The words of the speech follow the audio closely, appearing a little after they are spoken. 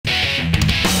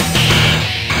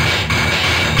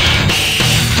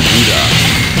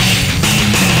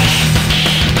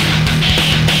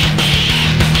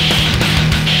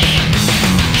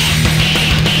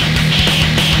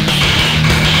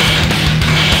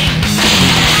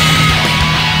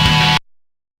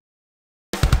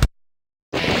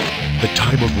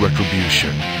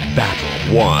retribution.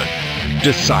 Battle 1.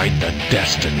 Decide the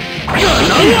destiny.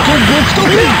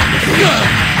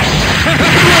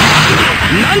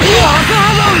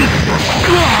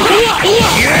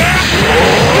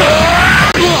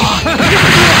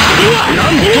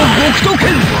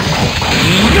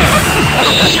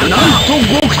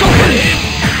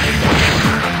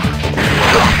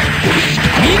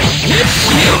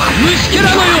虫けら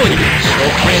のようにこ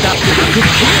れだあ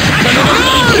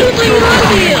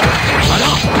ら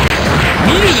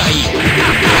見るがいい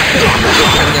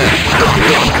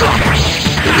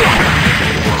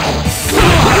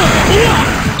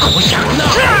こしゃくな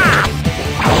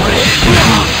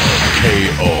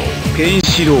KO. ケン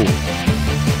シロウ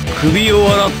首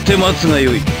を洗って待つが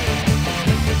よい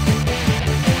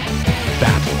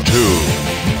Battle 2.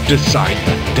 Decide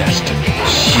the destiny.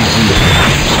 沈め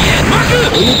まく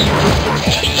見る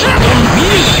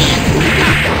がいい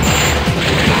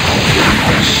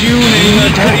執念が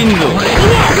足りんぞ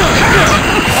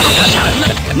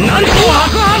なんと白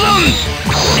破門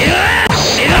死ぬ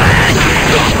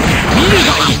見るが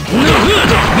いい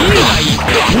見るがいい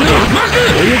まく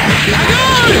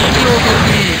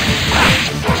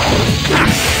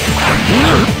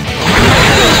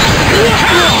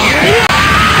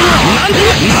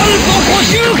なんと補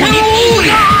修剣を追う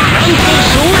がなんと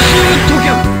召集解け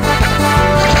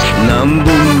何本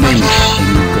目に死ぬ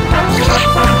か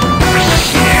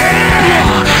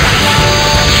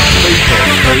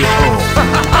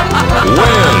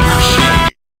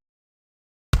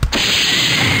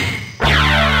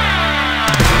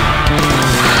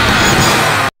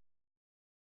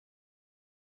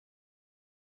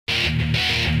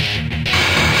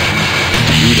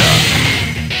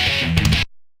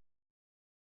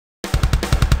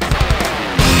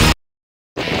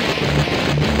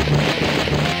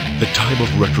The time of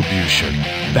retribution.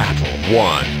 Battle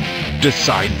 1.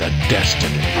 Decide the destiny.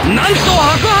 なんと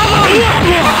白破門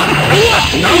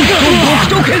なんと極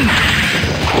斗剣なんと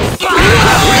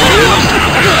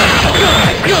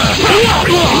極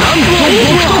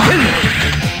斗剣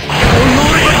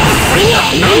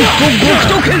なんと極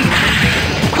斗剣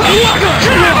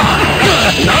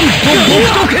なんと極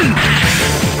斗剣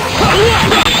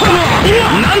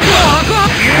なんと白破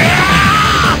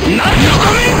なんと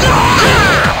コメント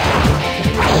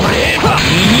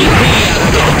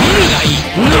見るがいい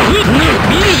見るが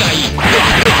いい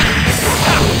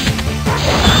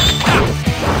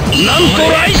なんと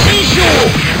来神将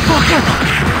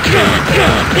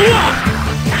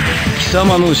貴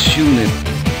様の執念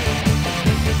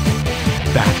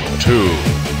Battle 2.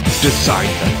 Decide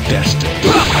the destiny.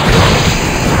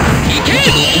 いけ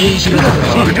なん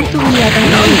と極斗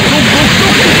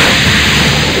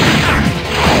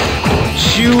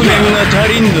執念が足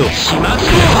りんぞしまった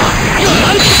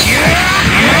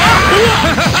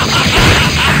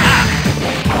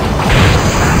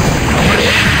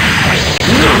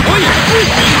おい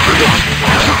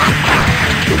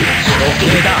処刑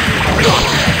だ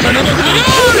頼むか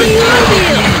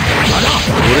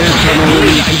俺様を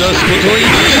見下すことはいけな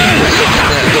い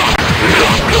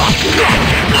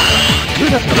どう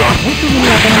だったら本当に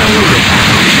頭の上で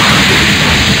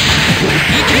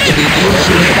い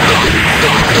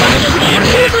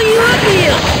けというわけ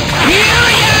よ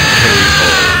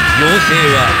妖精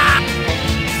は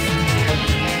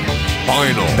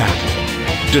Final battle.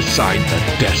 Decide the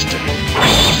destiny.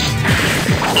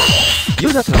 ど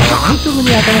うだったら本当に頭の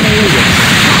上で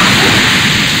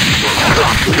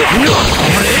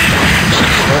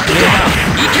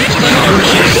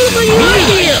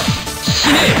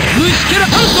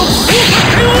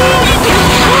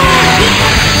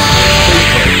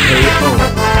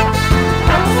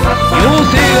妖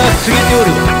精が告げてお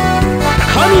る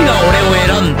神が俺を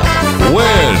選んだ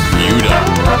When Yuda.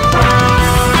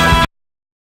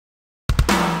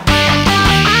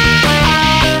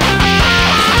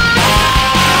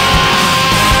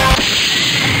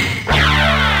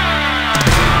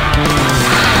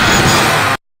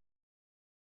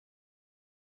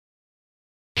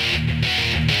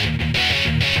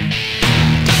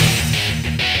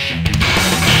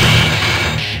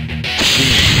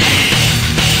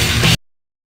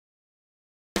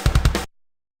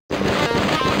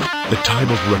 The time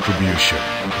of retribution.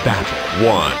 Battle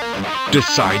 1.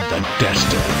 Decide the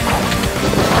destiny.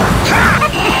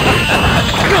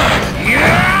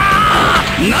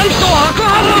 なんと白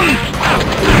破門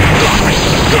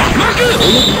まく醜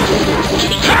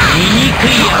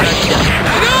い嵐だラ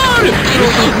ガール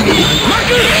まく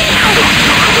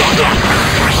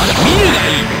見るがい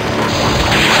い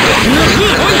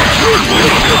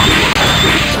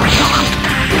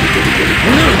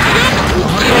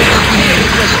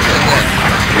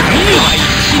見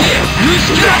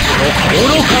愚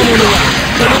か者が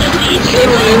その時一度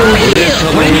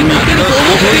俺に勝てると思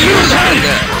っているのか。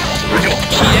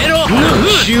消えろ。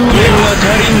執念が足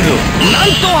りんぞ。な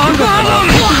んと白浜の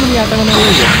すぐに頭の上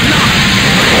で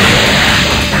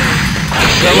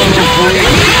貴様の攻撃。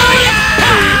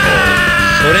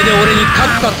それで俺に勝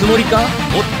ったつもりか。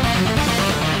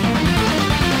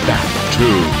Battle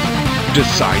 2.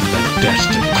 Decide the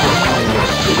destiny.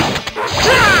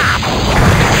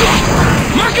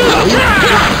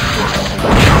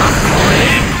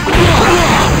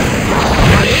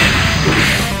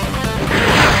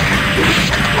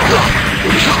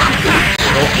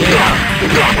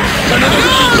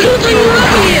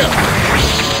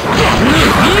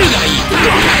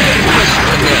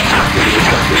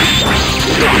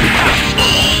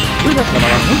 ユダ様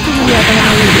は本当に頭の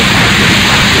上で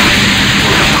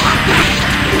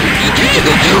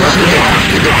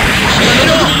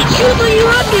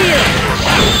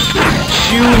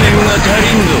執念が足り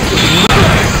んぞ。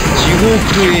地獄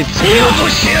へ突き落と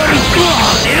してやる。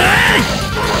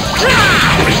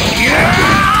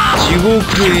地獄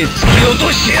へ突き落と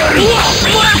してやる。な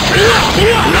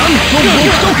んと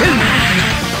僕と剣。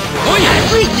おい妖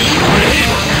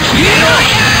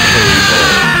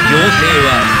精は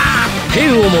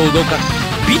天をも動かす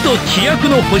美と飛躍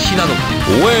の星なのか。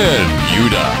 When,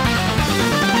 Yuda.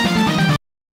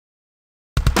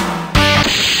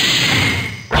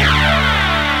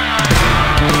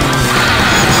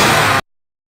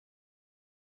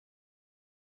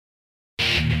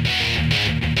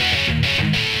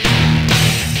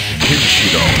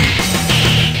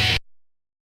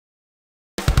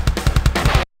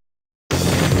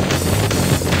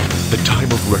 The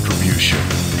time of retribution.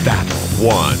 Battle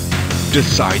 1.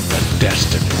 Decide the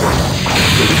destiny.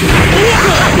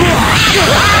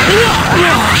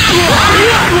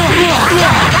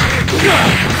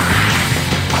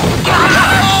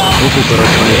 どこから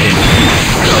攻める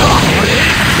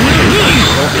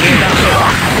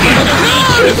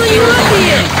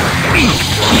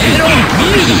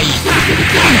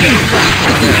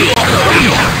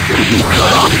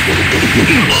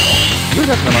ユ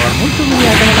ダ様は本当に頭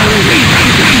の上で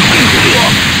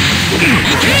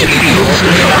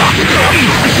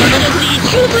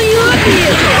一応というわけよ。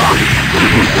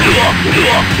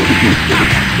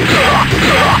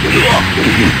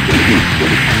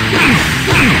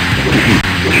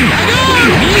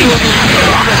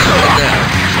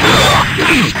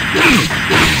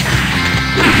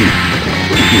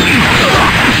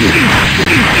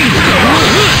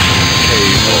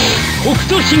北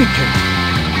斗神拳。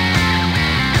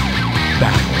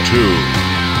 Battle 2.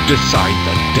 Decide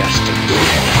the destiny.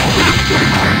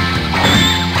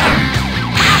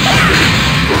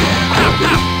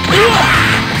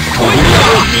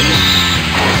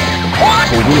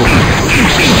 飛ぶのか。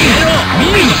見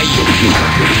るがいい。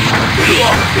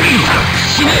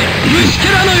死ね虫け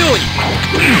らのように。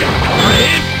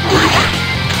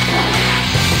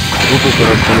どこから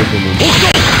攻めても北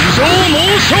斗上猛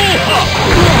将派。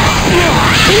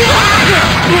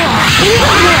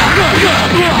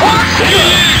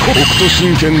北斗神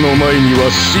拳の前には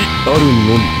死あるの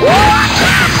み。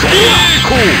成功。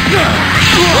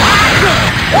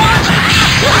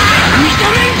認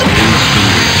めん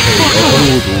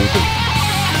ぞ。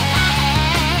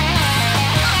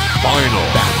Final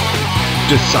battle.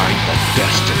 Decide the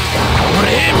destiny.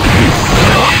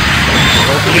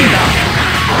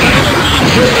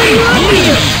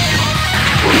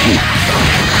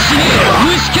 死ね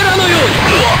虫けらのように。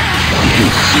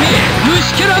死ね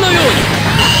虫けらのように。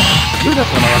ユダ様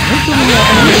は本当に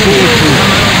頭の上で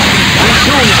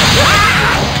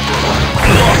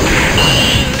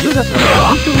ユダ様は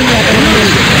本当に頭の上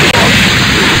で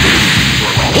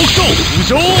北斗不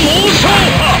上猛将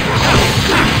派。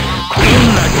こん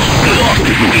なに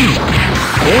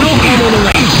愚か者が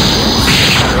お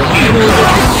前の動き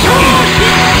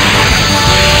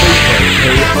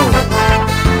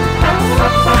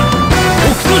北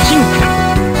斗神拳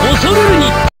恐るるに。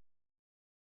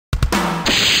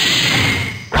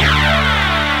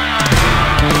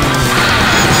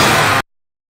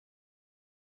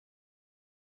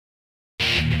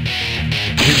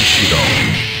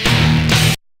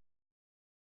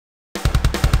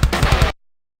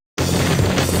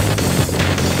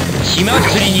火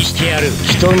祭りにしてやる。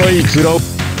汚い面。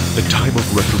 The time of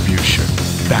retribution.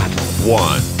 Battle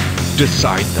 1.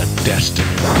 Decide the destiny.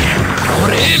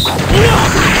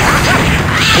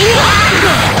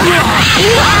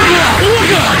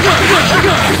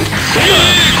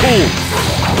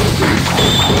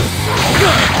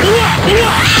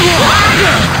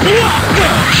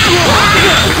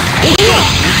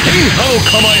 天下を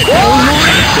構え。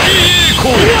成功。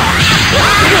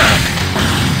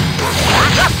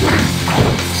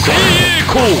精鋭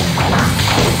光。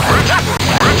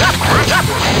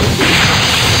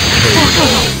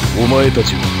お前た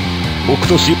ちは僕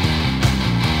とし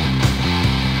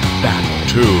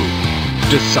Battle 2.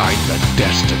 Decide the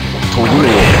destiny. 飛ぶの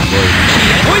は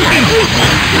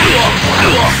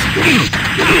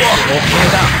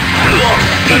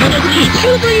一応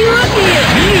というわけ。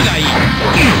見るがいい。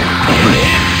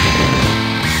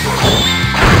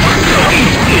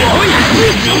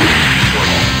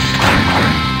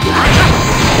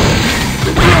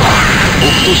北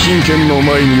斗神拳の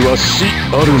前には死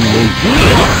あるのみ。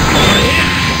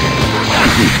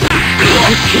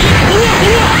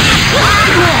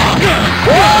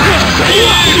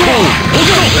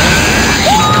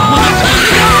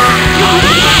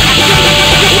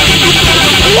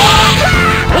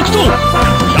北斗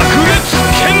百裂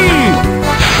拳。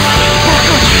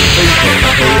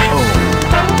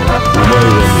お前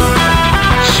はも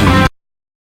う死ぬ。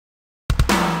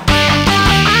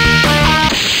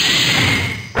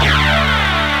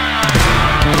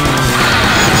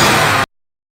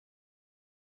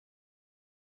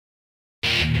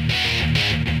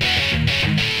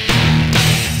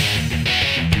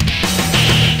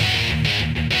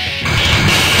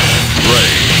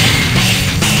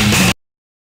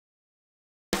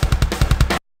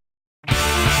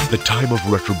The time of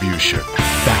retribution.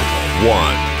 Battle 1.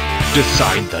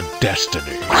 Decide the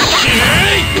destiny. 北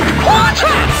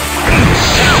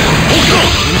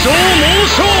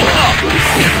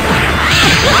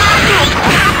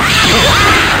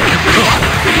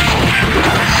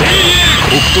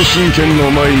斗神拳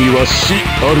の前には死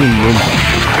あるのみ。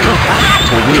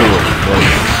飛ぶのは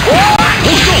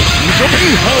北斗無常天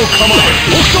波を構え。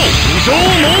北斗無常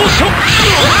猛暑。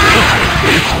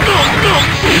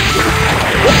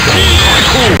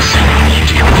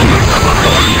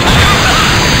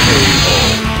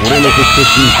俺の北斗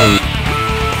神拳。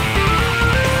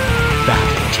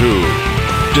Battle 2.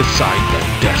 Decide the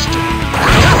destiny.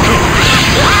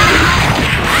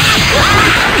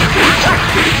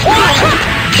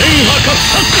 天波喝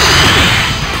殺。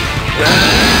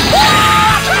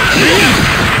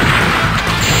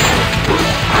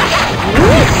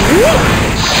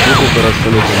どこから攻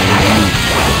めてもいい。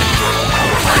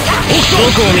ど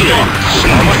こを見て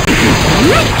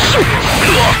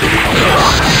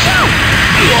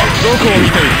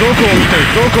る。どこを見てる。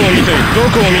どこを見てる。ど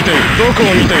こを見てる。どこ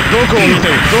を見てる。どこを見てる。どこを見て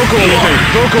る。どこを見てる。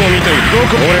どこを見てる。ど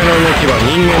こ。俺の動きは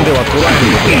人間では捉える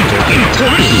ことができる。飛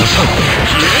べる。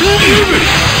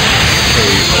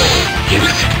許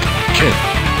せ。剣。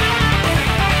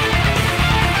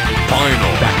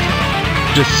Final battle.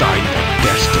 Decide the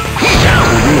destiny. 飛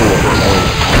ぶのは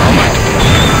甘い。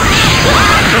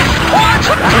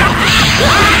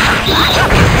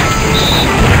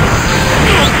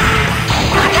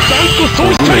断固総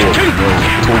裁剣。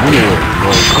飛ぶのはも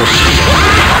う少し。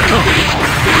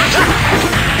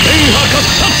天波喝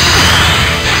殺。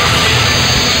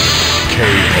KO。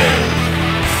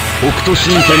北斗神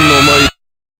拳の前。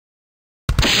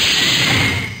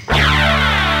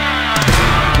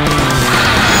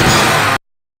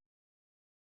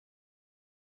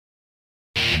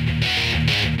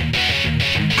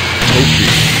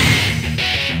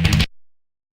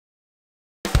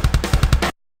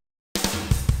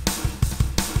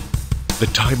The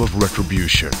time of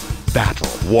retribution. Battle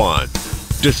 1.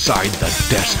 Decide the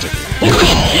destiny. 行く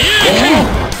ぞ。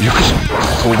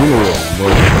飛ぶのはま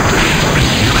だ。行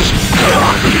く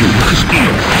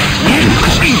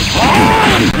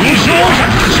ぞ。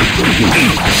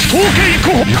ストーケ行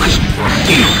こう。覚悟。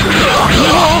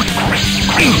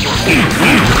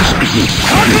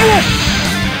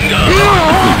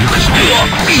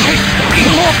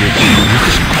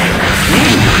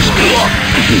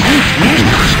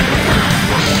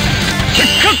結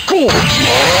果こう。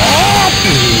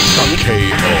KO。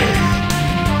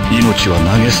命は投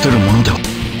げ捨てるものだ。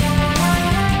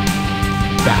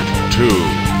Battle 2.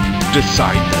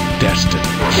 Decide the destiny.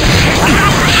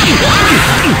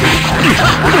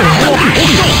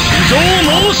 上猛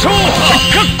将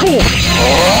結果こう。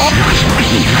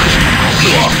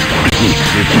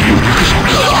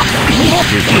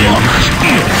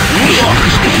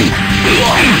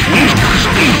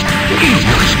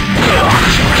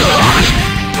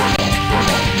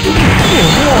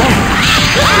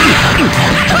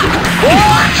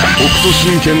北斗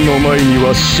神拳の前に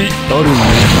は死あるのみ。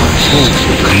そうそ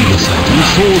うかなさい。理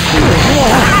想と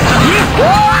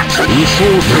理想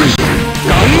と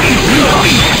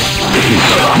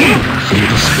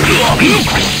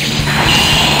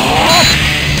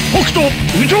北斗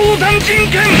無常断人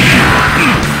剣。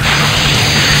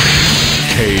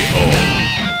KO。KO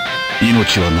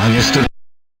命は投げ捨てる。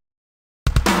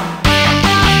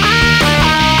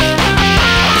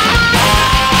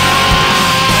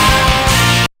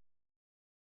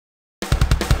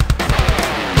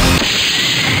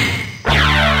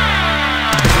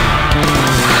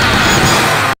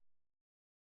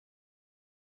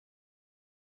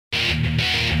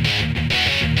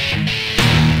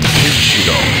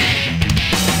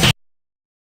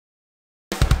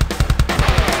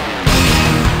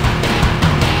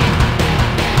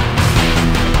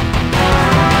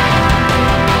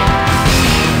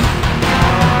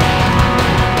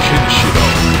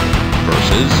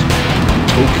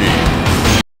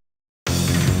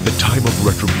The time of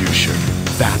retribution.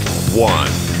 Battle 1.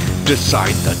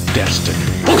 Decide the destiny.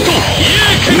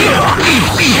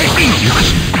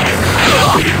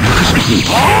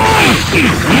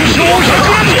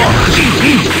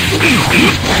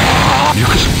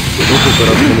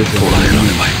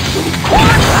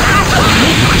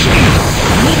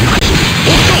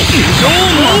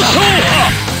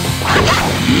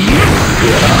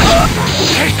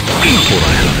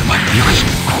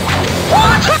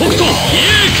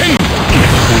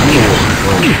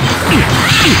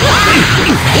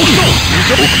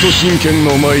北斗神拳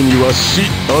の前には死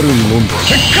あるのみ。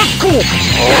結果こう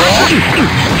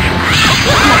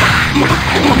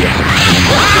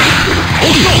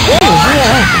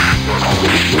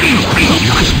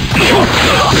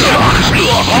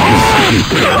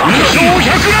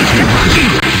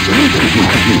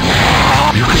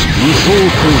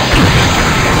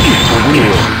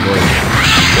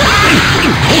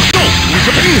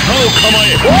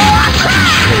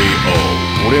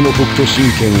俺の北斗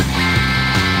神拳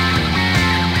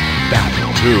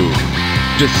Battle 2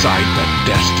 Decide the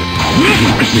destiny 北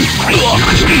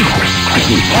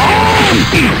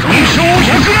斗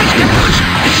百裂拳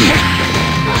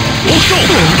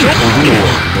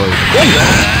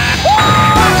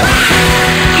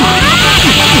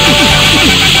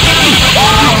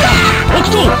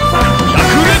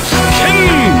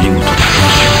見事だ。病に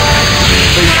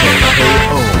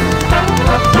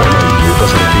侵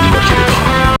されていなければ。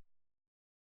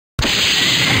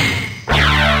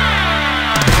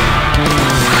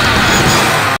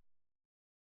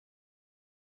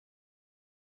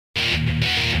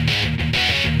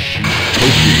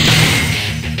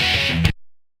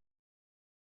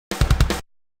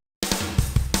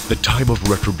The time of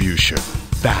retribution.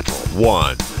 Battle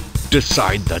 1.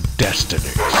 Decide the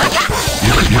destiny.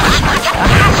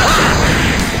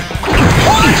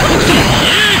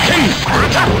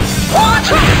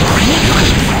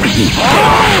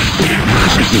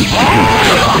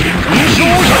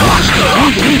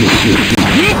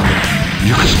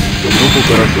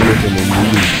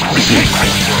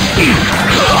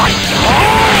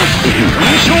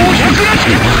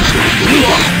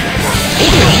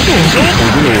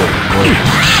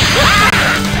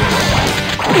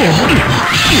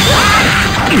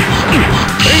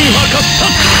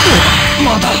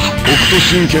まだ北斗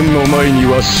神拳の前に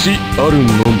は死あるの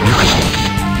み。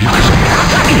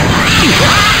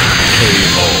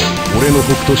俺の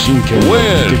北斗神拳は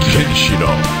無敵だ。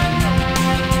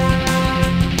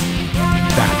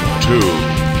Battle 2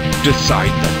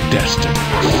 Decide the destiny ど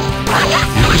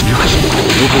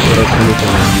こから来るか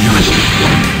は見ました。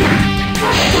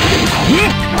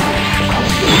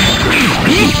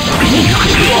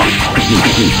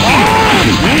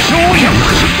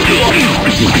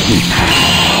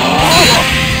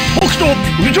北斗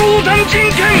無常断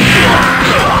金剣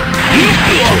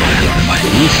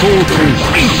無双剣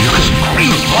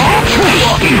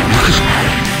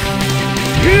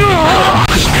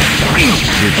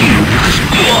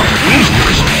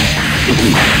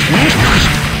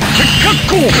結果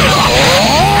効果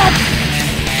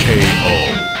KO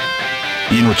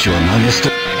命は投げ捨て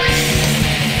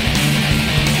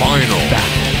Final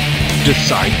battle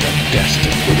Decide the destiny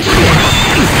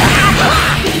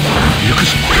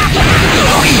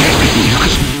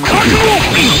覚悟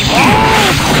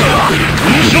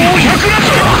無常百裂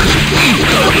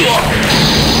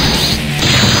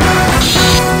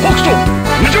北斗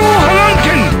無常破眼剣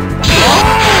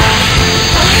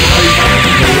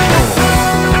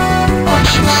安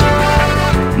心する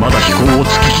まだ飛行を突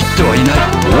き切ってはいない。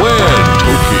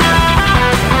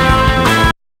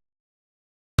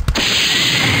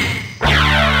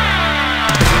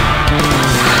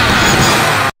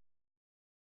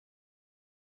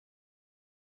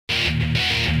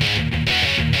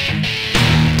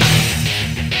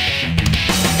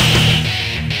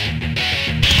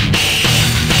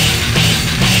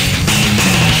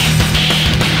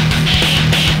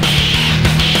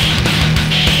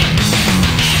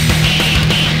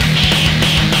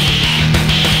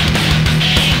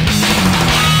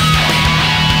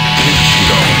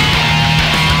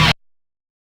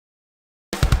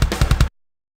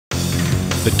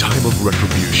The time of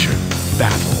retribution.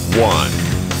 Battle 1.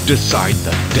 Decide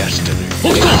the destiny.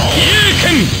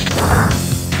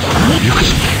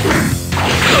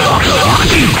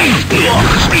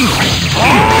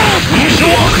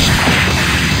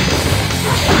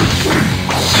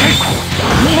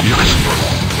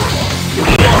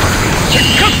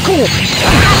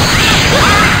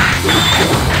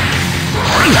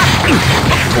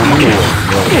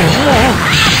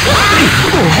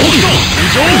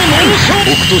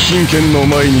北斗神拳の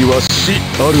前には死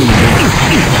あるのみ。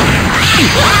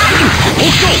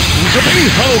北斗天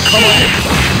下の構え。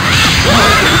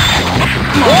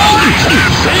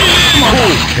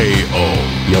KO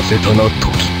痩せたな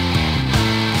時。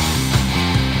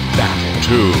Battle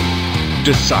 2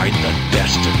 Decide the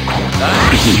destiny.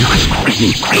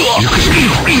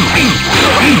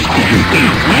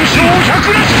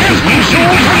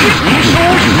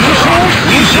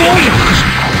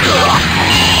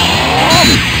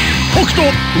 Hokuto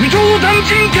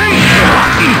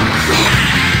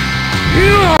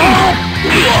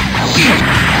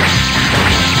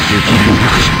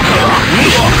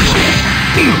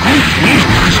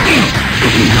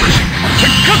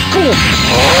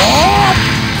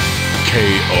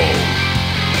KO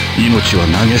命は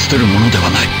投げ捨てるものでは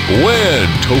ない。Win,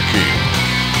 Toki.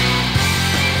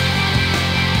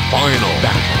 Final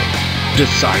battle.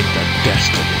 Decide the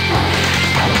destiny.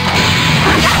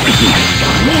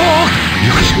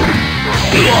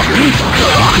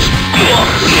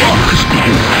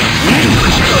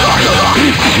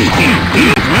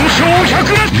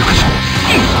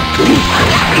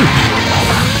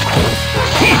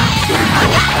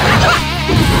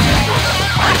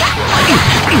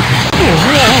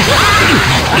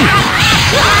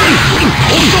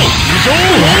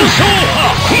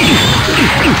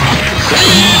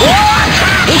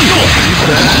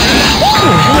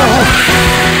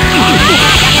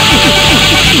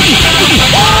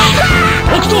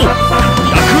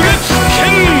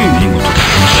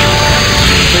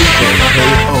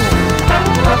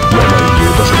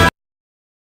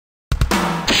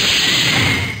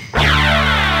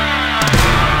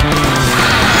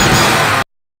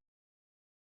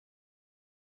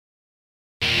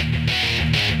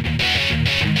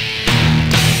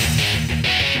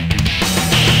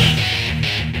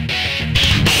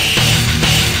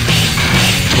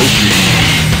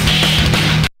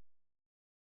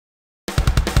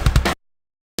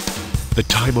 The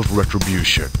time of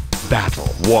retribution. Battle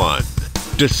 1.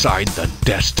 Decide the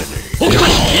destiny.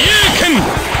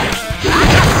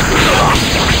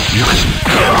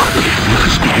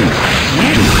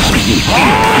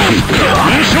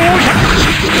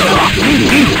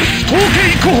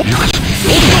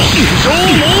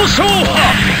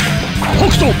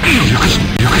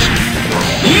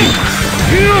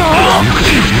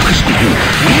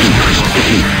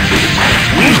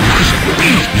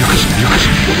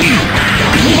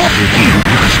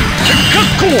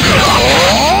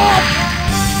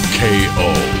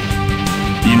 KO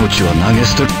命は投げ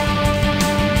捨てる。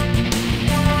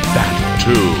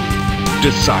Battle 2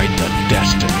 Decide the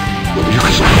destiny.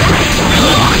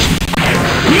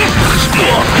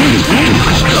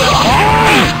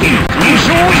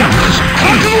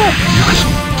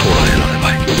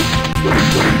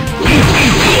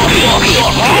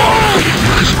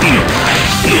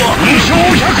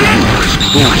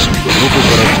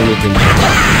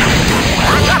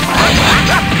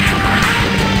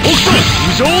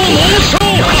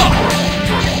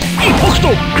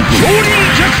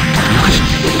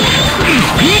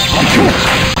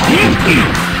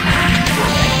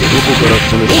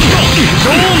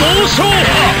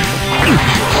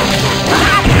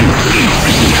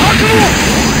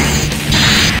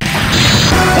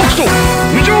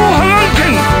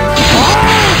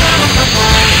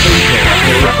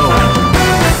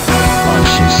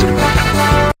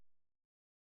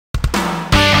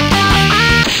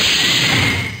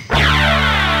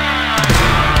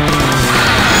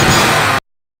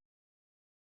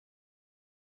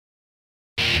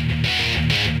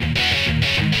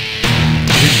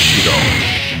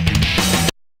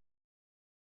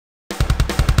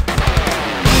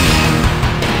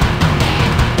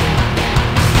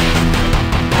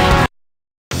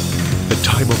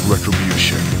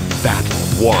 Retribution.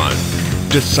 Battle 1.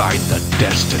 Decide the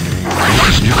destiny.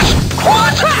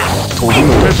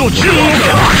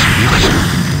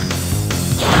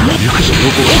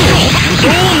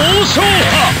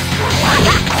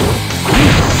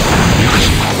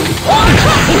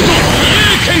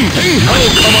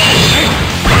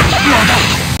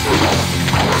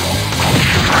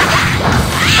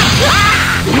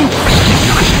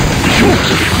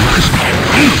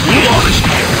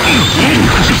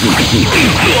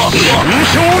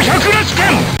 百裂剣。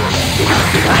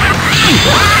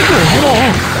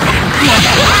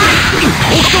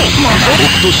北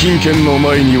斗神拳の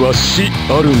前には死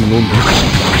あるのみ。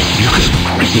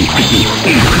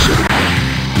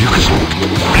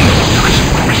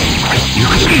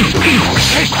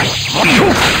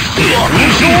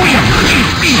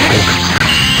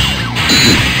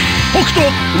北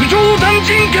斗無常断人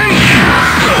剣。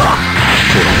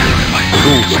ど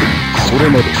うぞそれ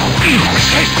まで。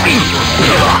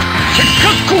結核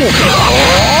光。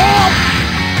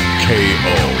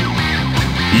KO。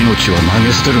命は投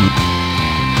げ捨てる。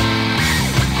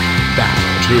Battle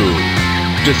 2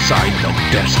 Decide the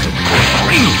destiny。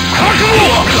覚悟。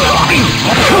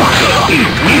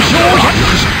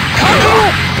覚悟。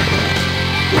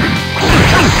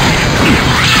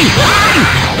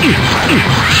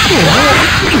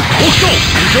北斗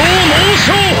無常猛将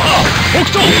派。北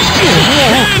斗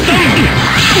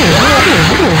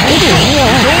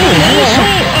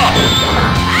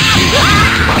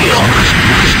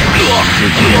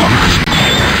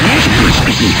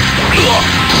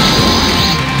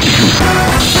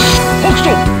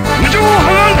無常破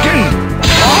眼剣。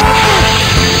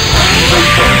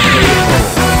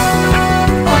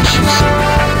安心せよ。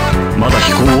まだ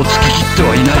飛行を突き切っては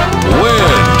いない。おえト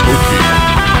キ。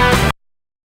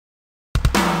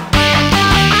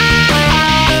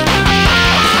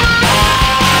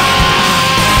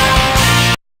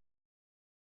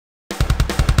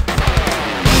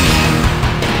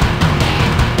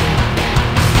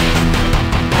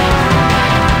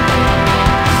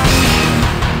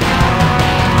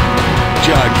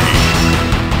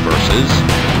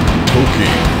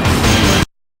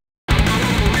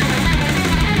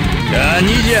何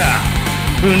じゃ、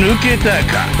ふぬけた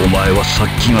か。お前は殺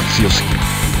気が強すぎる。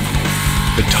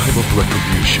The time of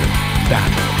retribution.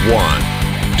 Battle 1.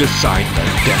 Decide the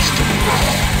destiny.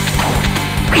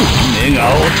 目が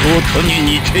弟に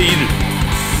似ている。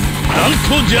なん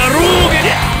とじゃろうげ。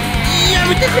や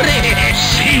めてくれ。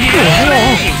死にやがれ。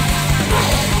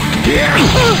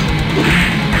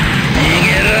逃げ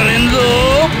られんぞ。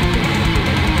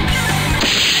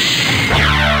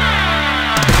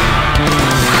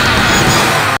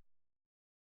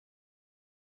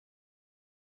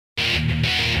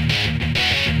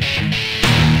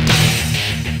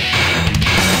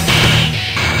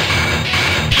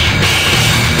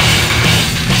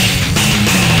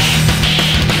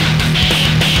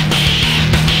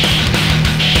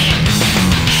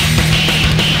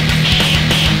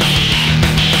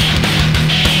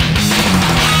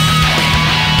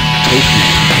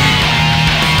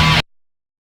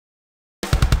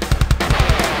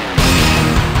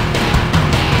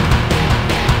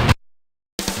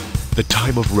The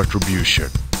time of retribution.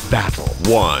 Battle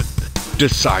 1.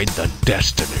 Decide the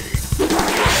destiny.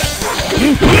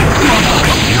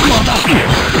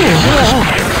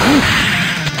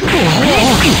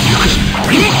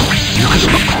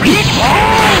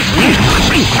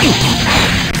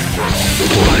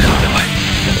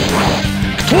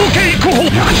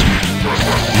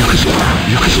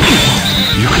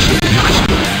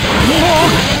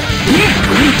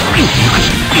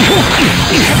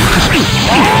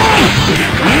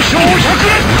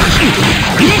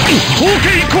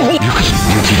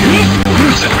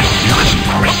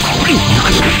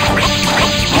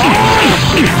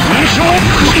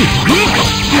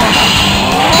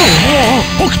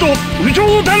 北斗無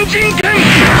常断人剣。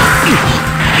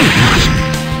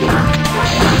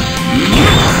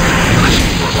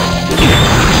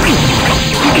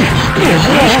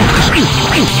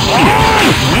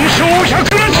無償百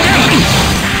裂剣。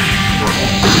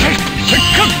結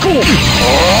核光。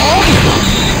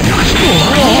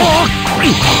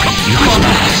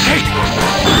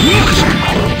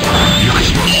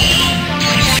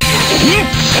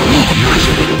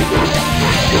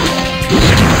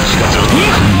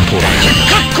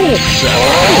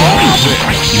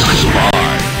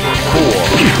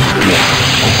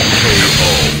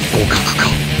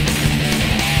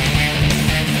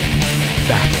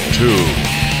Battle 2.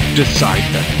 Decide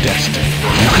the destiny.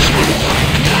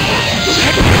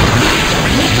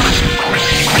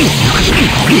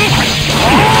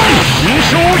 無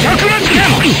償百裂剣。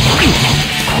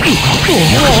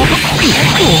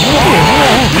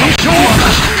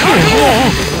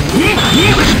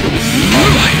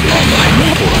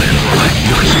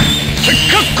結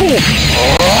核光。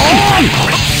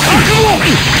覚悟。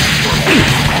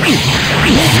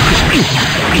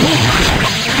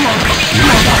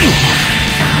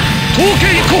統計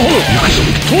候補。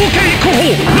統計候補。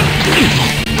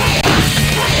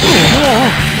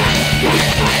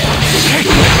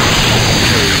KO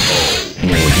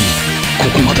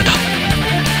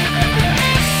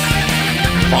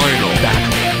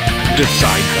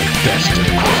Decide the destiny.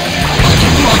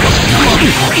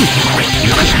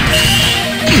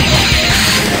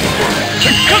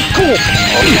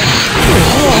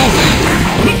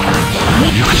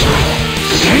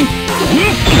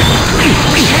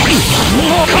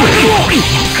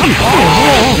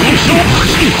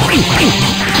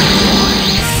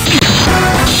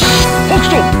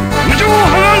 Hokuto! 無情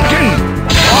破眼剣！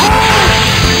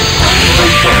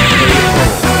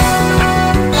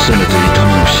せめて痛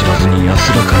みを知らずに安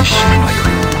らかに死ぬがよい。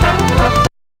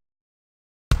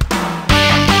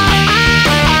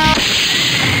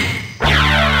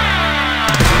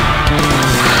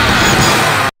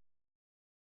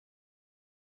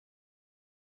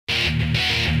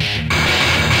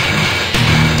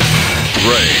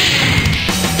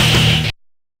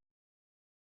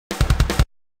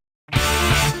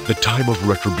The time of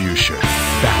retribution.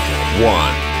 Battle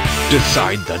 1.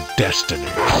 Decide the destiny.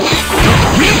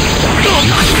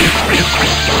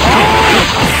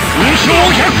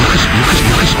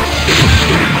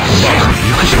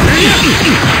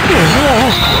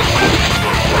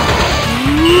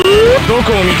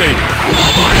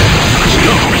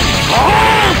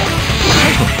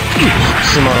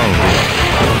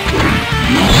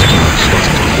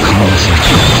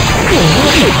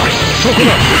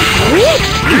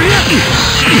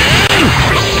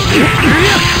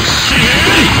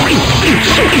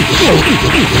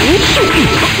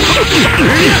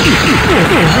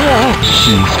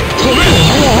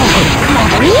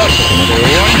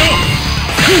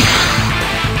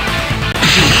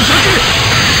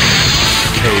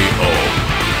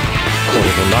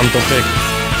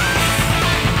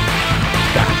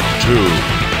 Battle 2.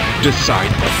 Decide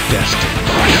the destiny.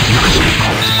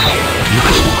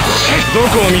 どこ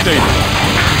を見ている？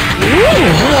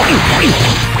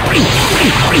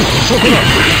そこだ。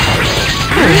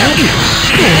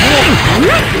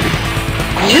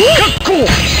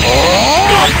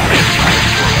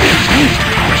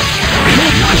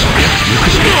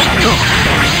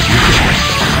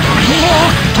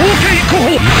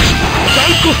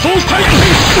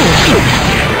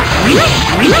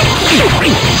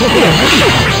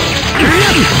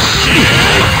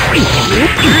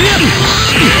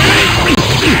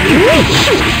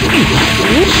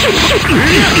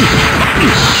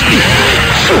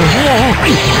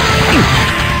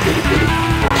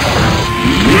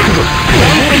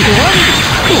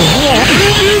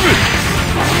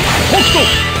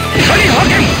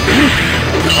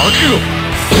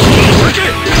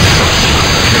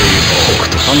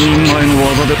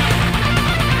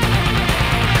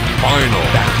Final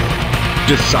battle.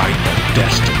 Decide the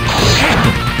destiny.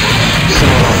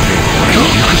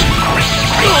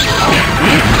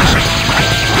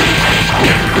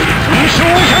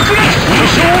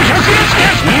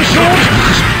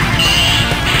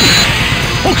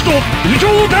 Hokuto 無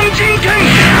情断人剣。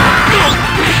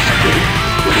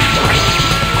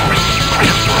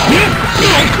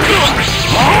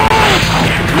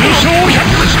2勝100。